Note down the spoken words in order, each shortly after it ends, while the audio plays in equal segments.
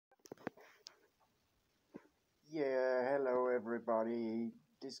Yeah, hello everybody.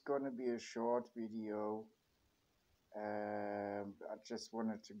 This gonna be a short video. I just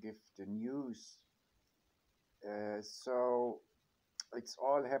wanted to give the news. So it's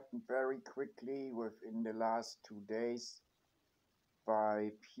all happened very quickly within the last 2 days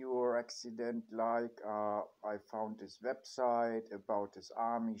by pure accident. I found this website about this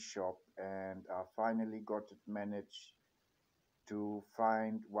army shop, and I finally got it managed to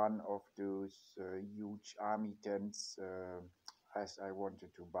find one of those huge army tents as I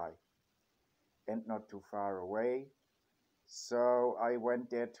wanted to buy, and not too far away. So I went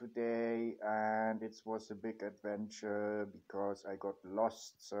there today, and it was a big adventure because I got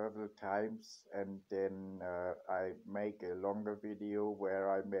lost several times, and then I make a longer video where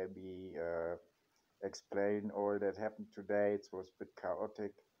I maybe explain all that happened today. It was a bit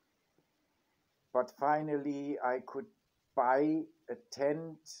chaotic, but finally I could buy a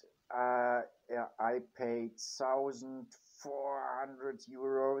tent. Yeah, I paid 1,400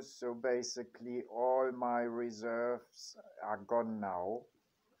 euros, so basically all my reserves are gone now,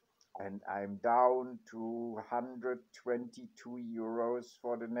 and I'm down to 122 euros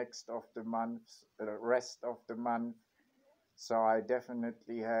for the next of the month, rest of the month. So I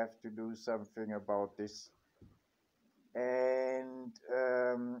definitely have to do something about this. And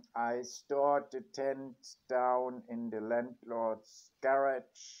I stored the tent down in the landlord's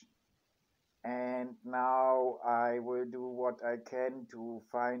garage, and now I will do what I can to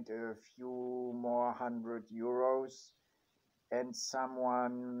find a few more 100 euros and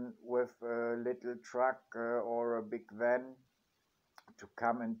someone with a little truck or a big van to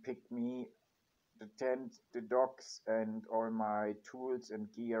come and pick me, the tent, the docks, and all my tools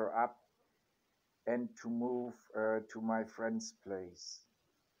and gear up, and to move to my friend's place.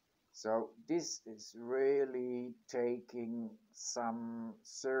 So this is really taking some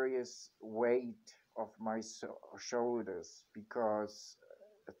serious weight off my shoulders, because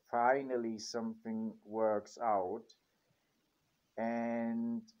finally something works out.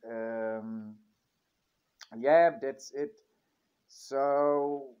 And yeah, that's it.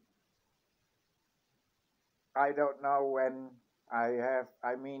 So I don't know when I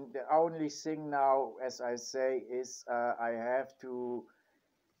mean, the only thing now, as I say, is I have to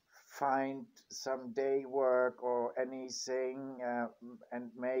find some day work or anything,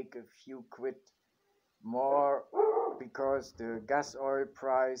 and make a few quid more, because the gas oil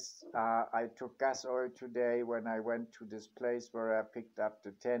price, I took gas oil today when I went to this place where I picked up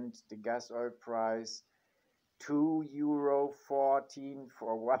the tent. The gas oil price, €2.14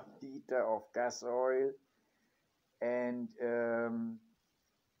 for 1 liter of gas oil. And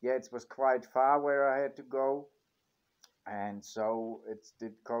yeah, it was quite far where I had to go, and so it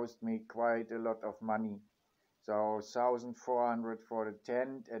did cost me quite a lot of money. So 1,400 for the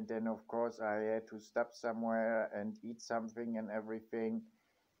tent, and then of course I had to stop somewhere and eat something and everything,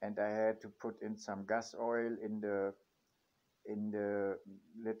 and I had to put in some gas oil in the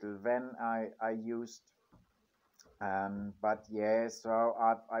little van I used. But yeah, so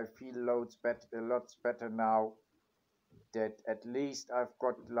I feel lots better now, that at least I've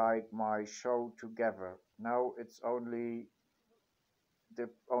got like my show together. Now the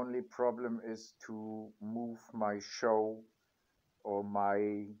only problem is to move my show or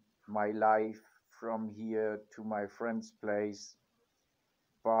my life from here to my friend's place.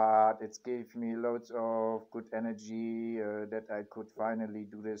 But it's gave me loads of good energy that I could finally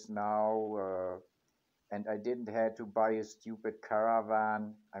do this now, and I didn't have to buy a stupid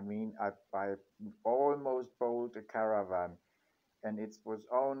caravan. I mean, I almost bought a caravan, and it was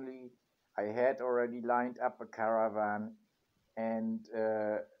only, I had already lined up a caravan, and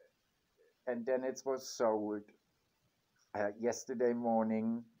then it was sold yesterday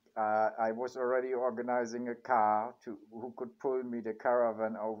morning. I was already organizing a car to who could pull me the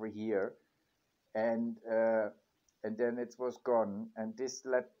caravan over here, and then it was gone. And this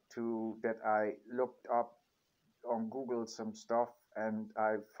led to that I looked up on Google some stuff, and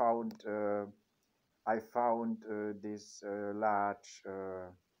I found this large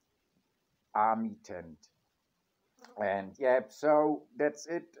army tent. And yeah, so that's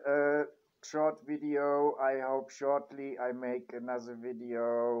it. Short video. I hope shortly I make another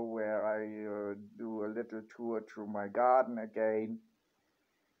video where I do a little tour through my garden again.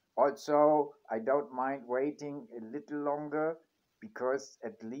 Also, I don't mind waiting a little longer, because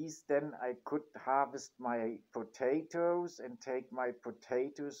at least then I could harvest my potatoes and take my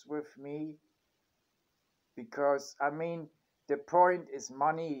potatoes with me. Because I mean, the point is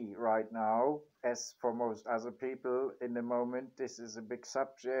money right now, as for most other people in the moment. This is a big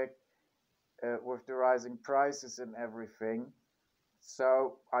subject with the rising prices and everything.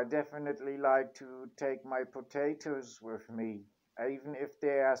 So I definitely like to take my potatoes with me, even if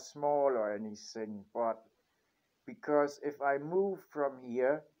they are small or anything. But because if I move from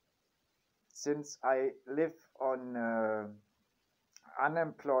here, since I live on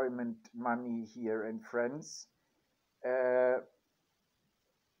unemployment money here in France, uh,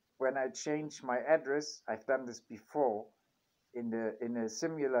 when I change my address, I've done this before in a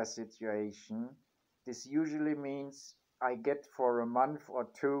similar situation. This usually means I get for a month or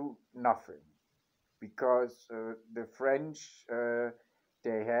two nothing because the French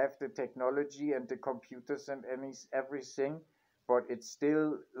they have the technology and the computers and everything, but it's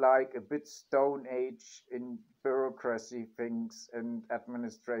still like a bit stone age in bureaucracy things and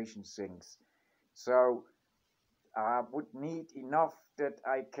administration things. So I would need enough that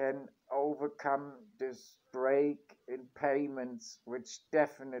I can overcome this break in payments, which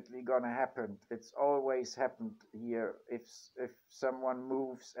definitely gonna happen. It's always happened here if someone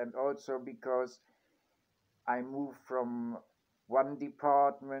moves, and also because I move from one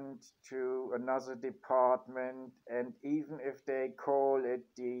department to another department, and even if they call it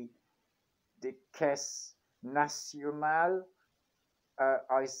the Caisse Nationale,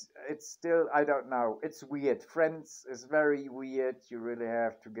 it's still, I don't know. It's weird. Friends is very weird. You really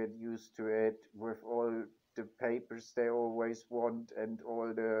have to get used to it with all the papers they always want and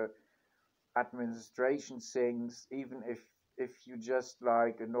all the administration things. Even if you just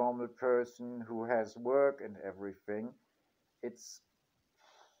like a normal person who has work and everything, it's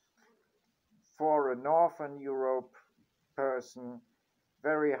for a Northern Europe person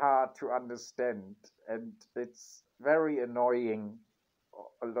very hard to understand, and it's very annoying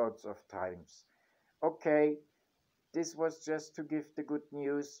a lots of times. Okay, this was just to give the good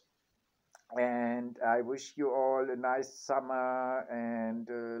news, and I wish you all a nice summer and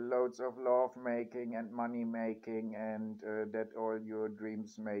loads of love making and money making, and that all your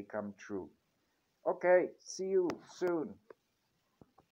dreams may come true. Okay, see you soon.